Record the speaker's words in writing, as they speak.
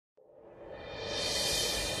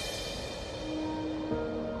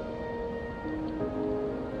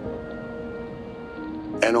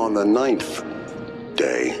on the 9th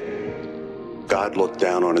day, God looked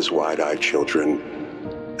down on his wide-eyed children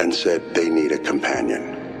and said they need a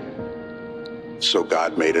companion. So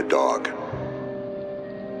God made a dog.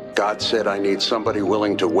 God said, I need somebody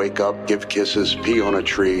willing to wake up, give kisses, pee on a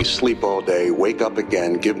tree, sleep all day, wake up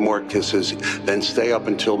again, give more kisses, then stay up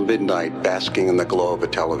until midnight basking in the glow of a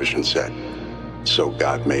television set. So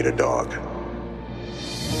God made a dog.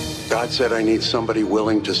 God said, I need somebody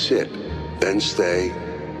willing to sit, then stay,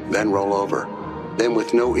 then roll over. Then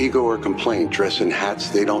with no ego or complaint, dress in hats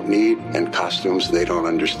they don't need and costumes they don't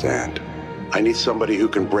understand. I need somebody who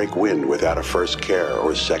can break wind without a first care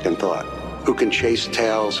or second thought, who can chase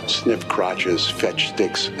tails, sniff crotches, fetch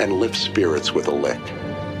sticks, and lift spirits with a lick.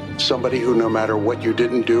 Somebody who, no matter what you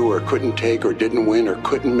didn't do or couldn't take or didn't win or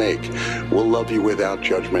couldn't make, will love you without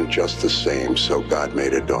judgment just the same. So God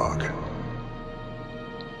made a dog.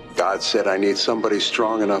 God said, I need somebody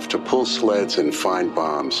strong enough to pull sleds and find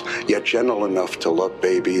bombs, yet gentle enough to love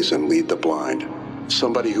babies and lead the blind.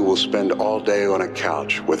 Somebody who will spend all day on a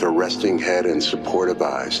couch with a resting head and supportive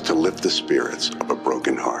eyes to lift the spirits of a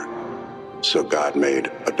broken heart. So God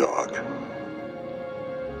made a dog.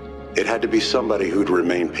 It had to be somebody who'd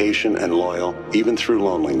remain patient and loyal, even through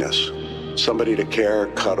loneliness. Somebody to care,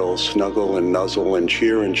 cuddle, snuggle and nuzzle and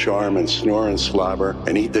cheer and charm and snore and slobber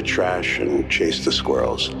and eat the trash and chase the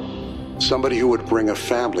squirrels. Somebody who would bring a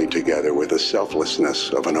family together with the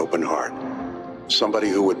selflessness of an open heart. Somebody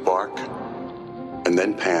who would bark and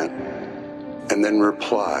then pant and then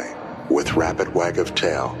reply with rapid wag of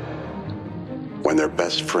tail when their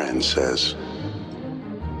best friend says,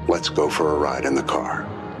 let's go for a ride in the car.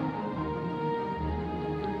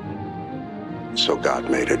 So God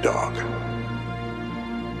made a dog.